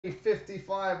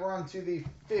55, we're on to the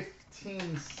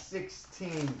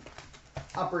 15-16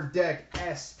 Upper Deck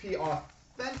SP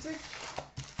Authentic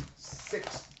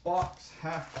 6-box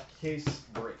half case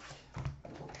break.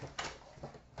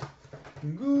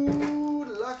 Good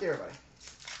luck, everybody.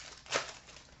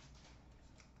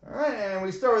 All right, and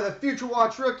we start with a Future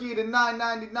Watch rookie to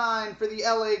 $9.99 for the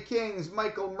LA Kings,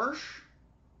 Michael Mersch.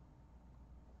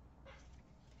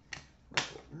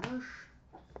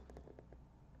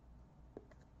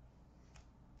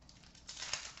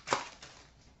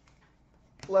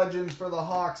 Legends for the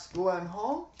Hawks, Glenn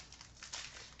Hall.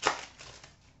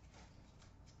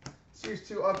 Series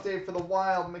 2 update for the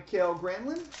Wild, Mikael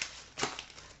Granlund.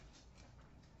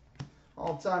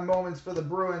 All-time moments for the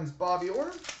Bruins, Bobby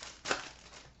Orr.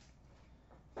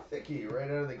 Thicky right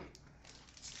out of the gate.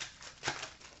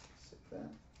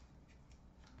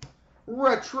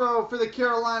 Retro for the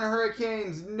Carolina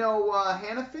Hurricanes, Noah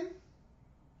Hanifin.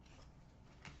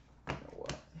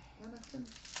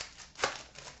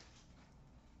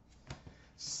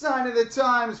 Sign of the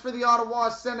Times for the Ottawa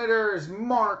Senators,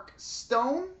 Mark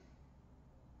Stone.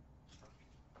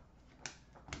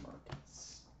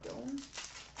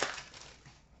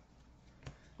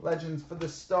 Legends for the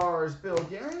Stars, Bill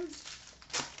Guerin.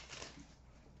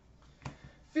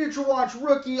 Future Watch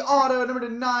rookie auto number to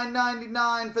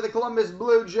 $9.99 for the Columbus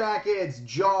Blue Jackets,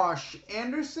 Josh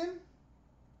Anderson.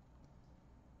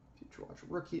 Future Watch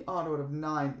rookie auto of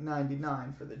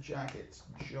 $9.99 for the Jackets,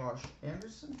 Josh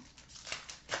Anderson.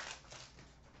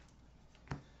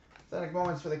 Authentic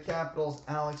moments for the Capitals,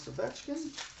 Alex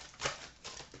Ovechkin.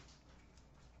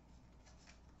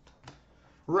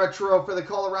 Retro for the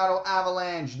Colorado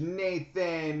Avalanche,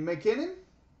 Nathan McKinnon.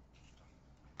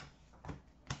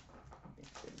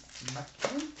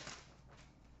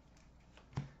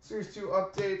 Series 2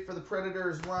 update for the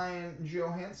Predators, Ryan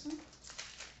Johansson.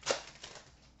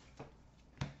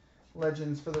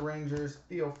 Legends for the Rangers,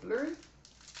 Theo Fleury.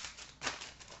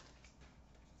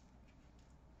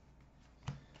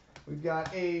 We've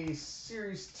got a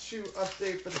Series 2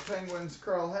 update for the Penguins,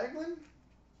 Carl Hagelin.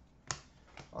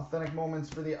 Authentic moments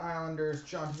for the Islanders,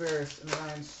 John Tavares and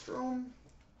Ryan Strome.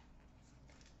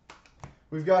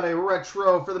 We've got a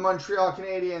retro for the Montreal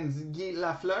Canadiens, Guy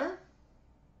Lafleur.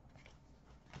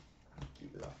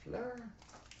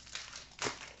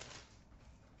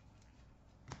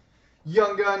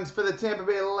 Young Guns for the Tampa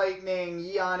Bay Lightning,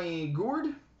 Yanni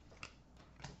Gourde.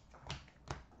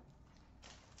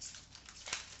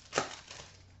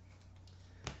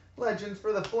 Legends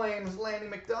for the Flames, Lanny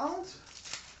McDonald.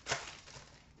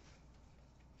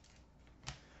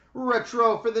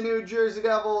 Retro for the New Jersey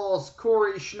Devils,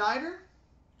 Corey Schneider.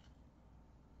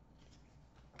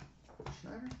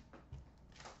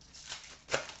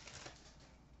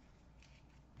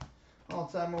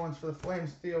 All-time moments for the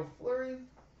Flames, Theo Fleury.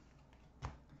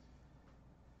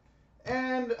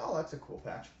 And, oh, that's a cool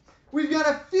patch. We've got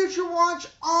a Future Watch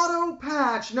auto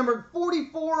patch, numbered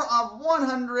 44 of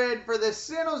 100 for the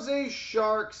San Jose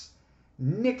Sharks,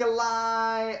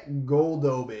 Nikolai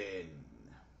Goldobin.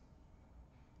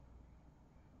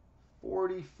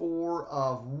 44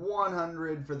 of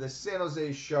 100 for the San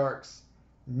Jose Sharks,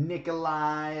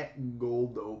 Nikolai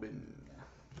Goldobin.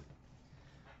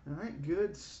 All right,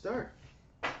 good start.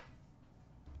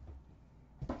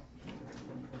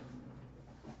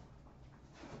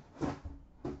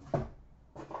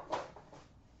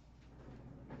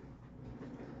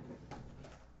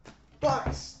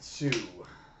 Box 2.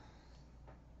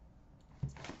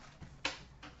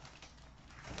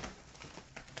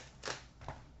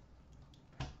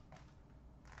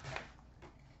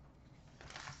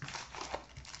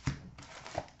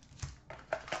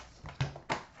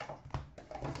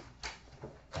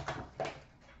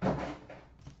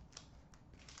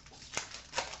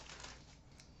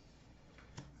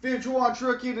 Future Watch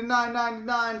rookie to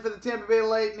 $9.99 for the Tampa Bay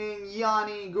Lightning,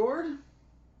 Yanni Gourde.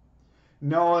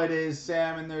 No, it is,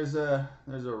 Sam, and there's a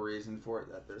reason for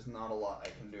it that there's not a lot I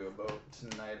can do about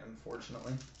tonight,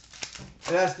 unfortunately.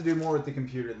 It has to do more with the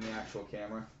computer than the actual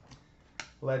camera.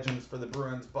 Legends for the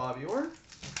Bruins, Bobby Orr.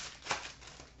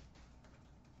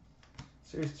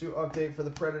 Series 2 update for the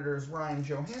Predators, Ryan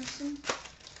Johansson.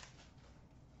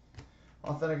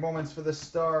 Authentic moments for the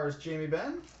Stars, Jamie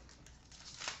Benn.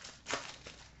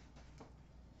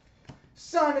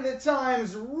 Sign of the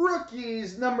Times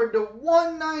rookies numbered to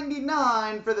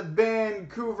 $199 for the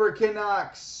Vancouver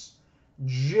Canucks,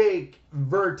 Jake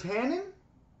Virtanen.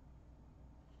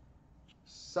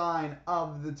 Sign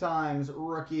of the Times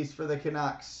rookies for the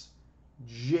Canucks,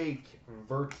 Jake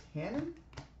Virtanen.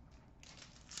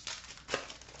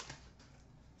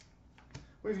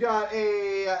 We've got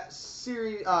a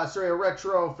a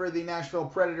retro for the Nashville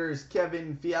Predators,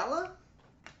 Kevin Fiala.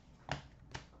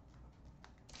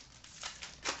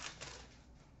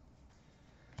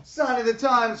 Sign of the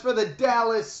Times for the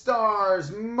Dallas Stars,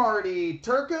 Marty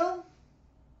Turco.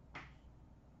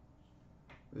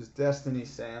 It was destiny,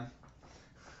 Sam.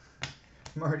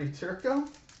 Marty Turco.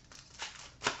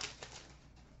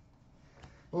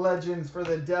 Legends for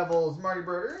the Devils, Marty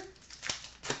Brodeur.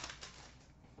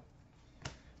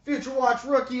 Future Watch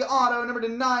rookie auto number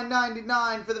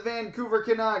 /999 for the Vancouver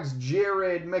Canucks,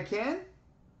 Jared McCann.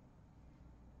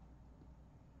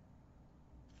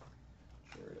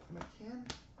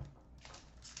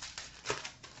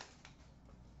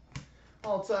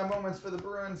 All-time moments for the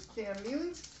Bruins, Cam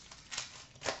Neely.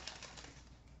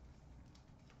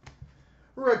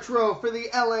 Retro for the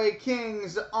LA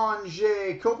Kings,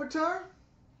 Anze Kopitar.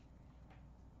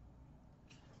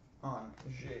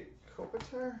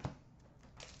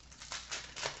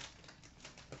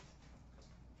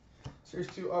 Series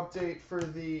 2 update for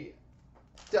the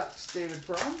Ducks, David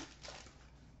Perron.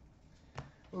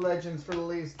 Legends for the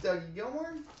Leafs, Dougie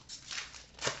Gilmour.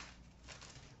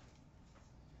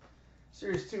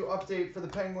 Series 2 update for the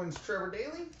Penguins, Trevor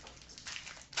Daley.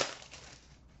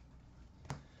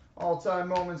 All-time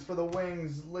moments for the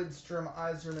Wings, Lidstrom,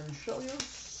 Yzerman,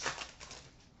 Chelios.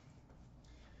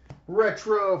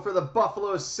 Retro for the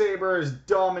Buffalo Sabres,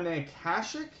 Dominic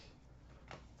Hasek.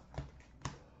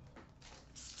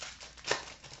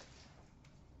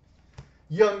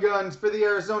 Young Guns for the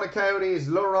Arizona Coyotes,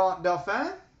 Laurent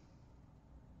Dauphin.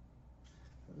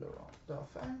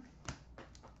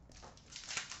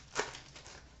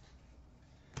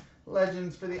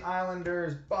 Legends for the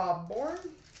Islanders, Bob Bourne.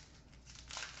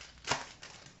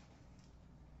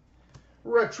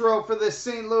 Retro for the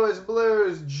St. Louis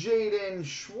Blues, Jaden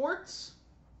Schwartz.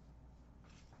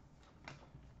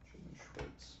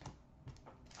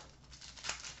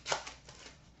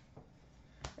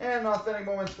 And authentic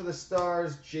moments for the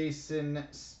Stars, Jason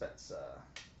Spezza.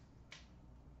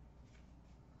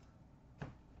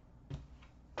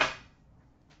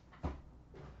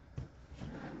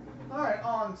 All right,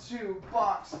 on to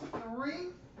box 3.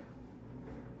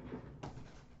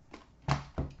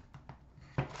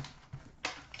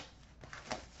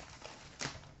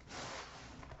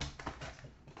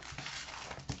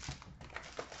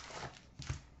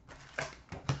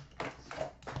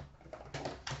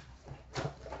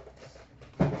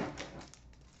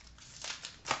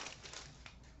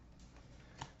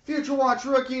 Future Watch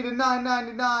rookie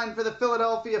 /999 for the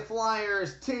Philadelphia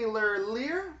Flyers, Taylor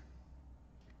Lear.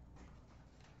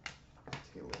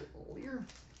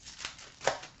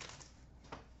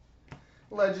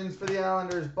 Legends for the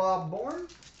Islanders, Bob Bourne.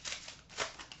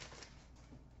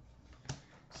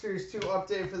 Series 2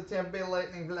 update for the Tampa Bay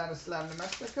Lightning, Vladislav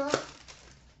Nemesnikov.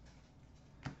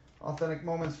 Authentic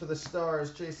moments for the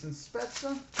Stars, Jason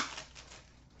Spezza.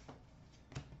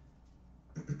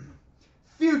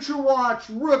 Future Watch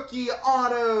rookie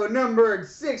auto numbered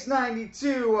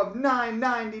 692 of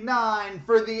 /999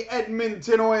 for the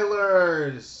Edmonton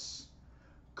Oilers,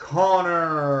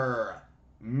 Connor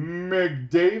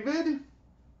McDavid.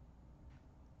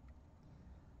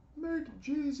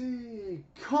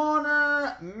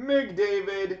 Connor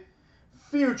McDavid.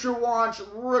 Future Watch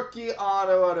rookie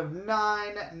auto out of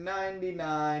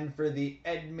 /999 for the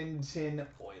Edmonton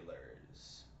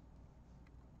Oilers.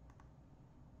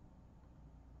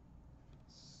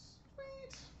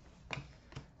 Sweet.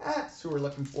 That's who we're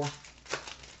looking for.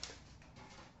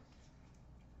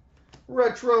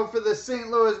 Retro for the St.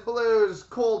 Louis Blues,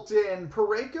 Colton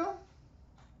Parayko.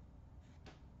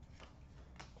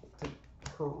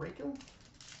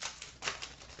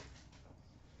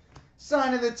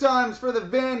 Sign of the Times for the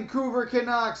Vancouver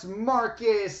Canucks,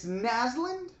 Marcus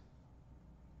Naslund.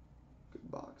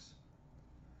 Good box.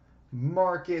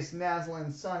 Marcus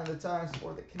Naslund, sign of the Times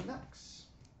for the Canucks.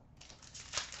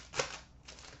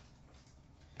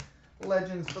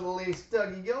 Legends for the Leafs,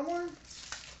 Dougie Gilmour.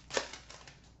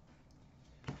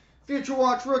 Future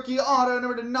Watch rookie auto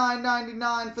number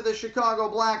 /999 for the Chicago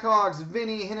Blackhawks,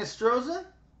 Vinny Hinostroza.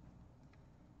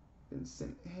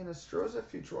 Vincent Hinostroza,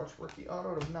 Future Watch rookie auto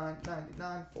of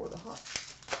 /999 for the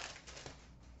Hawks.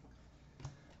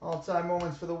 All-time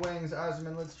moments for the Wings,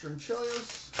 Yzerman, Lidstrom,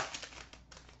 Chelios.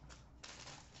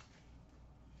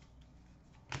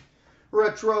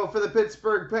 Retro for the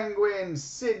Pittsburgh Penguins,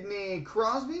 Sidney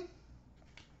Crosby.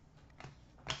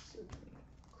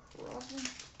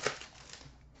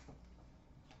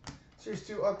 Series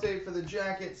 2 update for the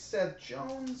Jackets, Seth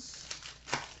Jones.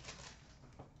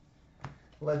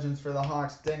 Legends for the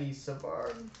Hawks, Denny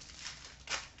Savard.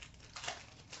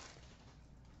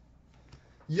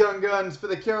 Young Guns for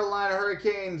the Carolina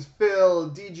Hurricanes,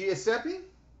 Phil DiGiuseppe.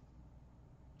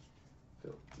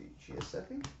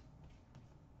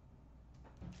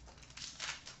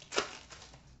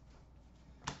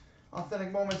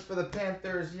 Authentic Moments for the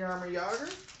Panthers, Jaromir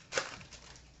Jagr.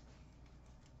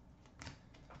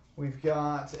 We've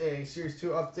got a Series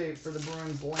 2 update for the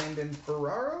Bruins, Landon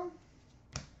Ferraro.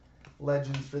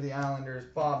 Legends for the Islanders,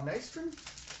 Bob Nystrom.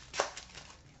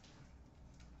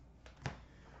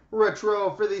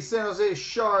 Retro for the San Jose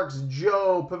Sharks,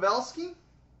 Joe Pavelski.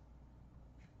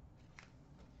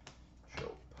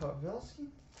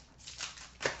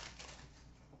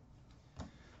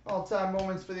 All-time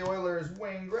moments for the Oilers,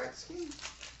 Wayne Gretzky.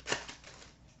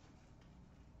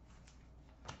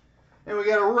 And we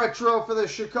got a retro for the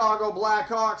Chicago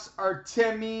Blackhawks,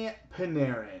 Artemi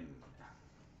Panarin.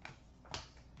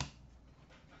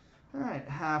 All right,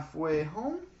 halfway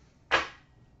home.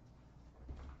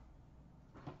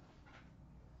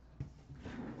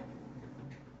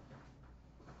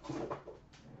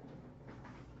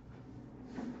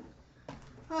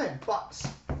 All right, box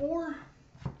 4.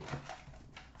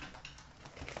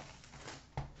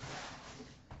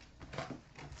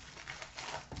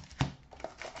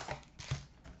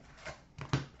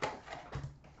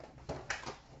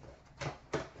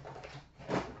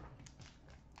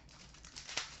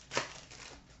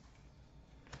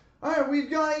 All right, we've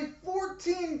got a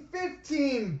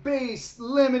 14/15 base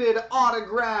limited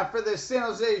autograph for the San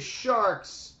Jose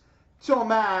Sharks,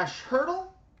 Tomas Hertl.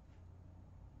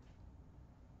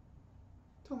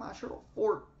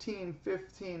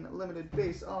 14/15 limited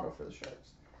base auto for the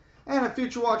Sharks. And a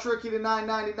Future Watch rookie to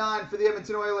 999 for the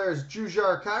Edmonton Oilers,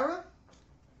 CloutsnChara.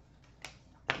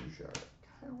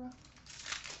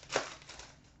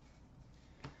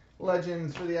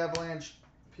 Legends for the Avalanche,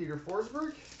 Peter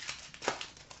Forsberg.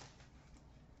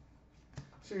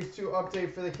 Series 2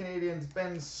 update for the Canadiens,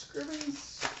 Ben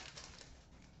Scrivens.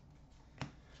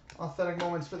 Authentic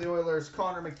Moments for the Oilers,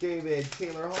 Connor McDavid,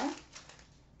 Taylor Hall.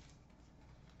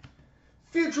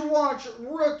 Future Watch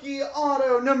rookie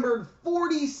auto numbered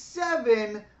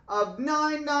 47 of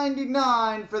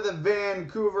 999 for the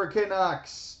Vancouver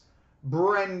Canucks,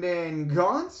 Brendan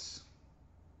Gaunce.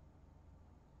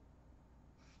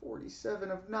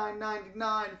 47 of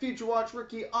 999. Future Watch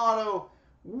rookie auto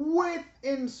with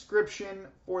inscription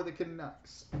for the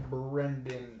Canucks,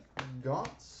 Brendan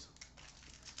Gaunce.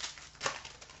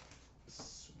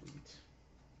 Sweet.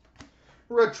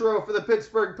 Retro for the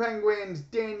Pittsburgh Penguins,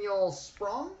 Daniel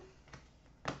Sprong.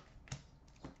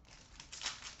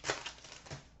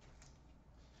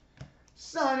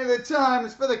 Sign of the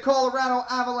Times for the Colorado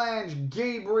Avalanche,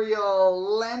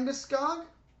 Gabriel Landeskog.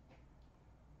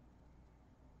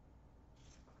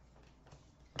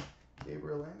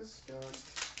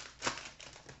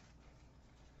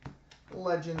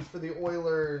 Legends for the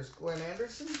Oilers, Glenn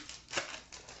Anderson.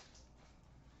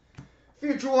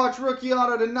 Future Watch rookie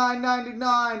auto to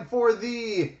 999 for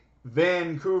the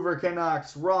Vancouver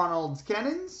Canucks, Ronald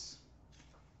Kennins.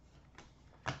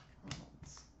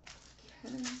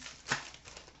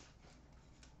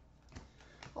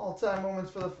 All-time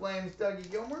moments for the Flames, Dougie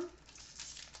Gilmour.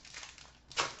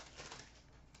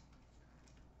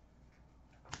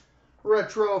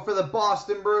 Retro for the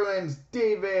Boston Bruins,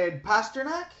 David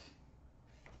Pastrnak.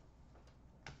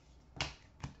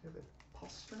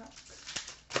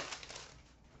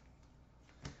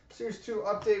 Series 2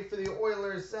 update for the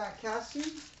Oilers, Zach Cassian.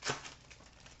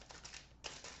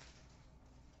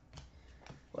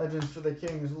 Legends for the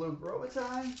Kings, Luke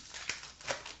Robitaille.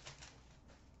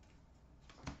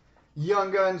 Young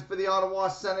Guns for the Ottawa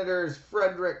Senators,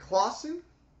 Frederick Clausen.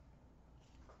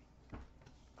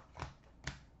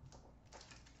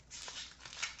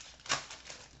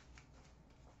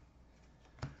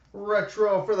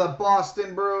 Retro for the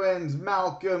Boston Bruins,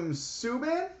 Malcolm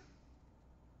Subban.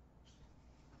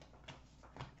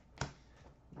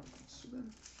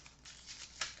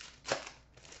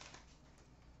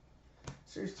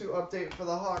 Series 2 update for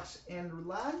the Hawks, Andrew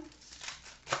Ladd.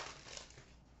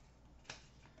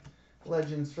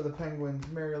 Legends for the Penguins,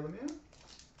 Mario Lemieux.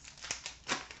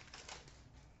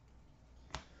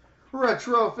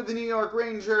 Retro for the New York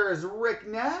Rangers, Rick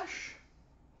Nash.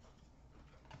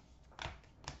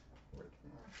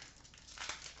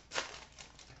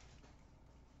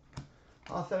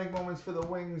 Authentic moments for the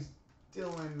Wings,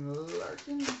 Dylan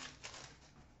Larkin.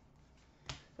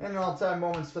 And all-time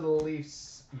moments for the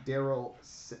Leafs, Daryl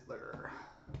Sittler.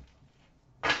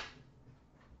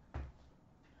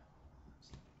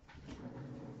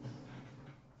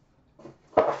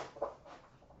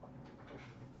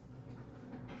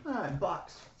 All right,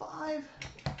 box 5.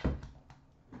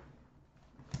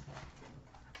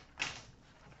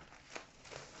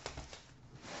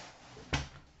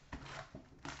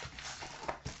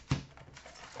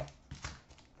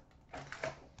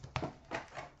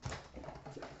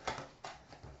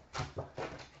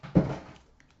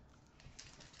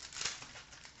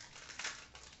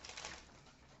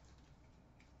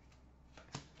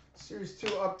 Series 2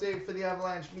 update for the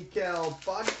Avalanche, Mikhail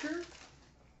Bodker.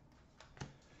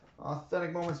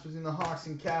 Authentic moments between the Hawks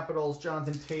and Capitals,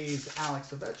 Jonathan Toews, Alex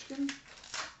Ovechkin.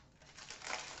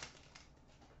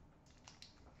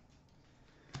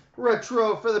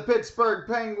 Retro for the Pittsburgh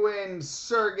Penguins,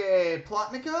 Sergei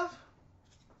Plotnikov.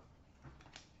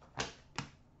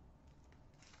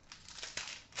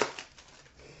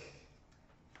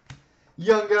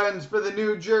 Young Guns for the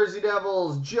New Jersey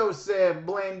Devils, Joseph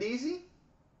Blandisi.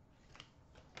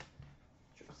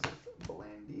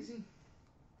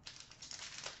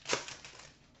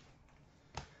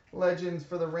 Legends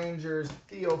for the Rangers,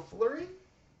 Theo Fleury.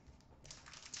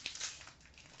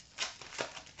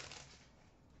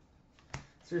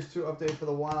 Series 2 update for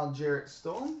the Wild, Jarrett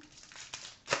Stoll.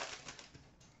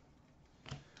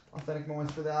 Authentic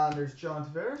moments for the Islanders, John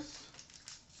Tavares.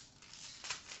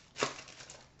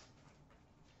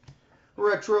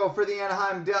 Retro for the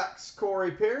Anaheim Ducks,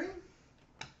 Corey Perry.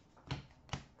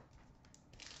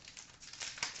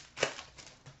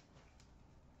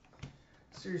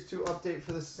 Series 2 update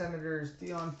for the Senators,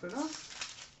 Dion Phaneuf.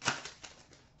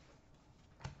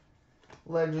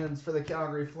 Legends for the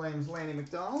Calgary Flames, Lanny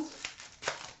McDonald.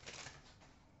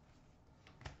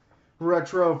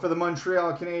 Retro for the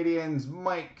Montreal Canadiens,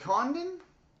 Mike Condon.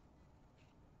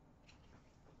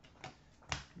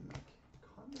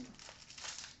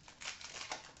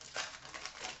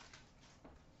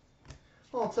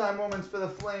 All-time moments for the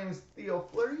Flames, Theo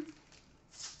Fleury.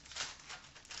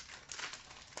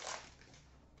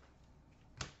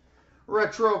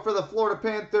 Retro for the Florida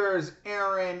Panthers,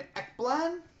 Aaron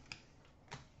Ekblad.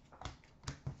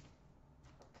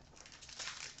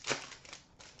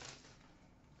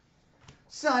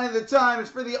 Sign of the Times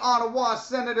for the Ottawa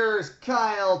Senators,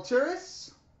 Kyle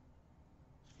Turris.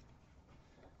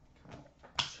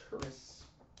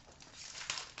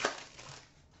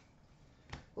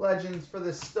 Legends for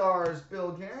the Stars,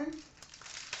 Bill Guerin.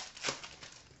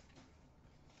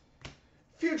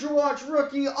 Future Watch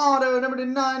rookie auto number to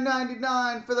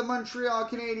 999 for the Montreal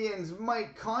Canadiens,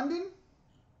 Mike Condon.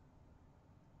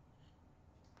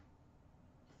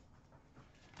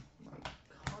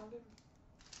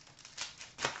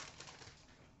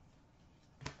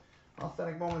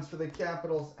 Authentic moments for the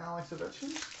Capitals, Alex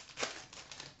Ovechkin.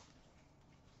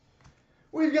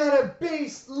 We've got a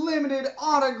base limited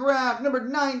autograph, number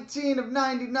 19 of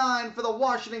 99 for the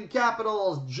Washington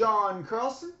Capitals, John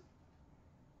Carlson.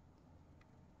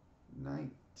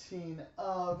 19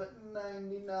 of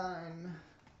 99,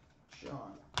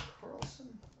 John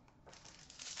Carlson.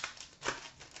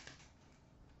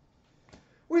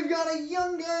 We've got a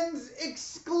Young Guns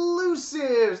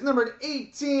exclusives, numbered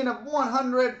 18 of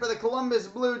 100 for the Columbus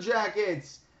Blue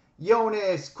Jackets,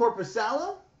 Jonas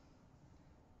Korpisalo.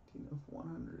 18 of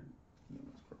 100,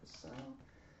 Jonas Korpisalo.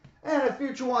 And a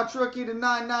Future Watch rookie to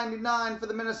 999 for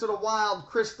the Minnesota Wild,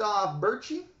 Christoph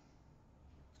Berchi.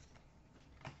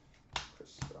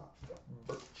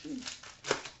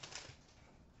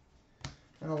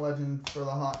 And a legend for the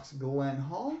Hawks, Glenn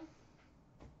Hall.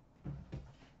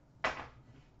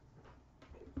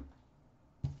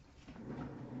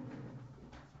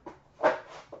 All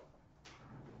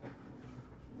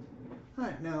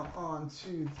right, now on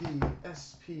to the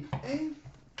SPA.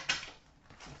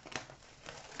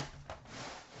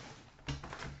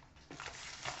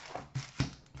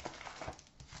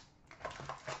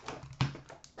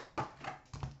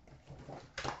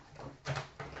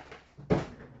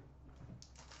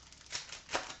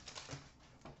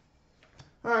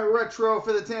 All right, retro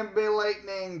for the Tampa Bay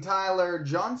Lightning, Tyler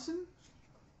Johnson.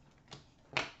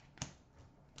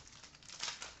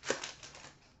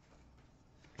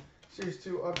 Series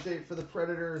 2 update for the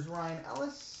Predators, Ryan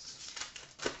Ellis.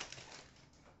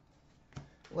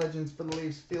 Legends for the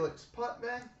Leafs, Felix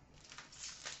Potvin.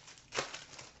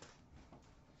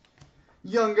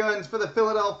 Young Guns for the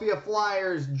Philadelphia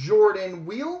Flyers, Jordan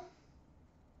Wheel.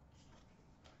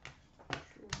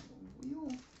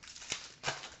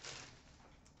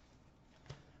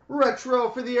 Retro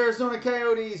for the Arizona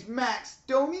Coyotes, Max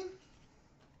Domi.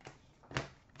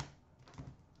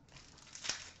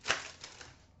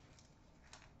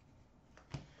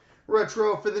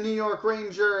 Retro for the New York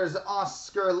Rangers,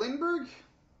 Oscar Lindbergh.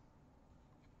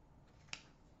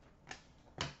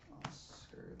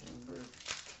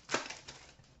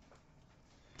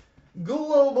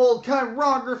 Global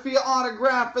Chirography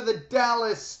autograph for the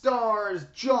Dallas Stars,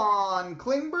 John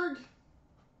Klingberg.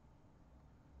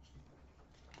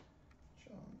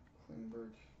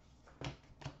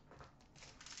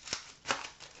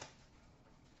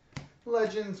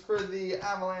 Legends for the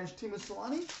Avalanche, Timo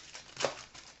Solani.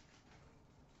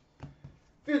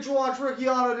 Future Watch rookie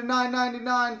auto to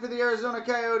 999 for the Arizona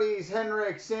Coyotes,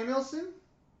 Henrik Samuelsson.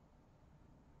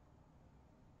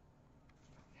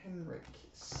 Henrik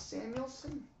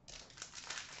Samuelsson.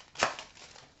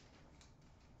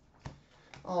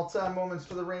 All-time moments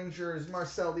for the Rangers,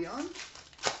 Marcel Dion.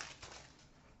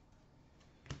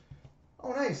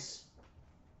 Oh, nice.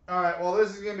 All right, well,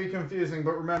 this is going to be confusing,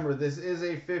 but remember, this is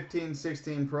a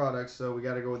 15-16 product, so we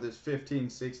got to go with this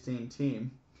 15-16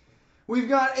 team. We've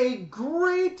got a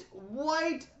Great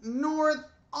White North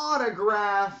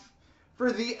autograph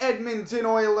for the Edmonton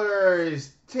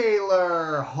Oilers,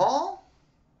 Taylor Hall.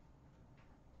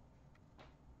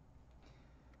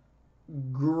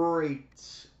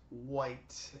 Great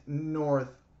White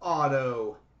North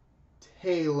auto,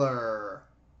 Taylor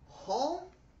Hall.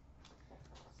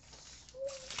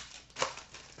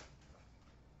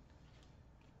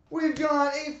 We've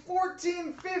got a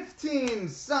 14-15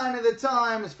 sign of the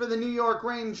times for the New York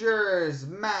Rangers,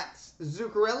 Matt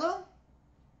Zuccarello.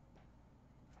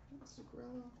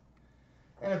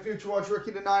 And a Future Watch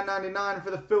rookie to 999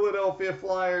 for the Philadelphia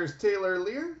Flyers, Taylor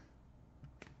Lear.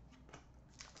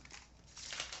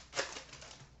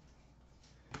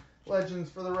 Legends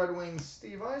for the Red Wings,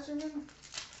 Steve Yzerman.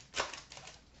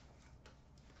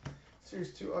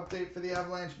 Series 2 update for the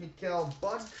Avalanche, Mikhail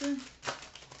Bodker.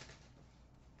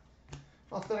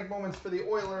 Authentic moments for the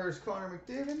Oilers, Connor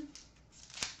McDavid.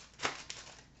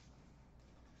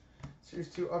 Series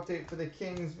 2 update for the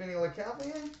Kings, Vinny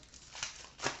LeCavalier.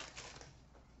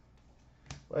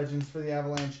 Legends for the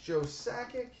Avalanche, Joe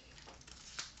Sakic.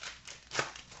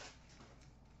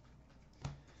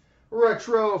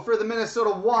 Retro for the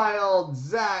Minnesota Wild,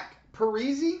 Zach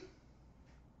Parise.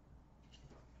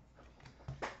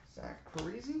 Zach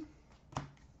Parise.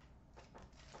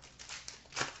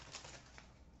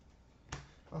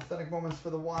 Authentic moments for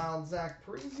the Wild, Zach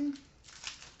Parise.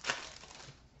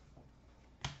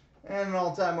 And an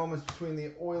all-time moments between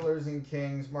the Oilers and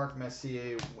Kings, Mark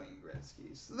Messier, Wayne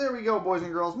Gretzky. So there we go, boys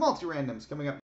and girls. Multi-randoms coming up.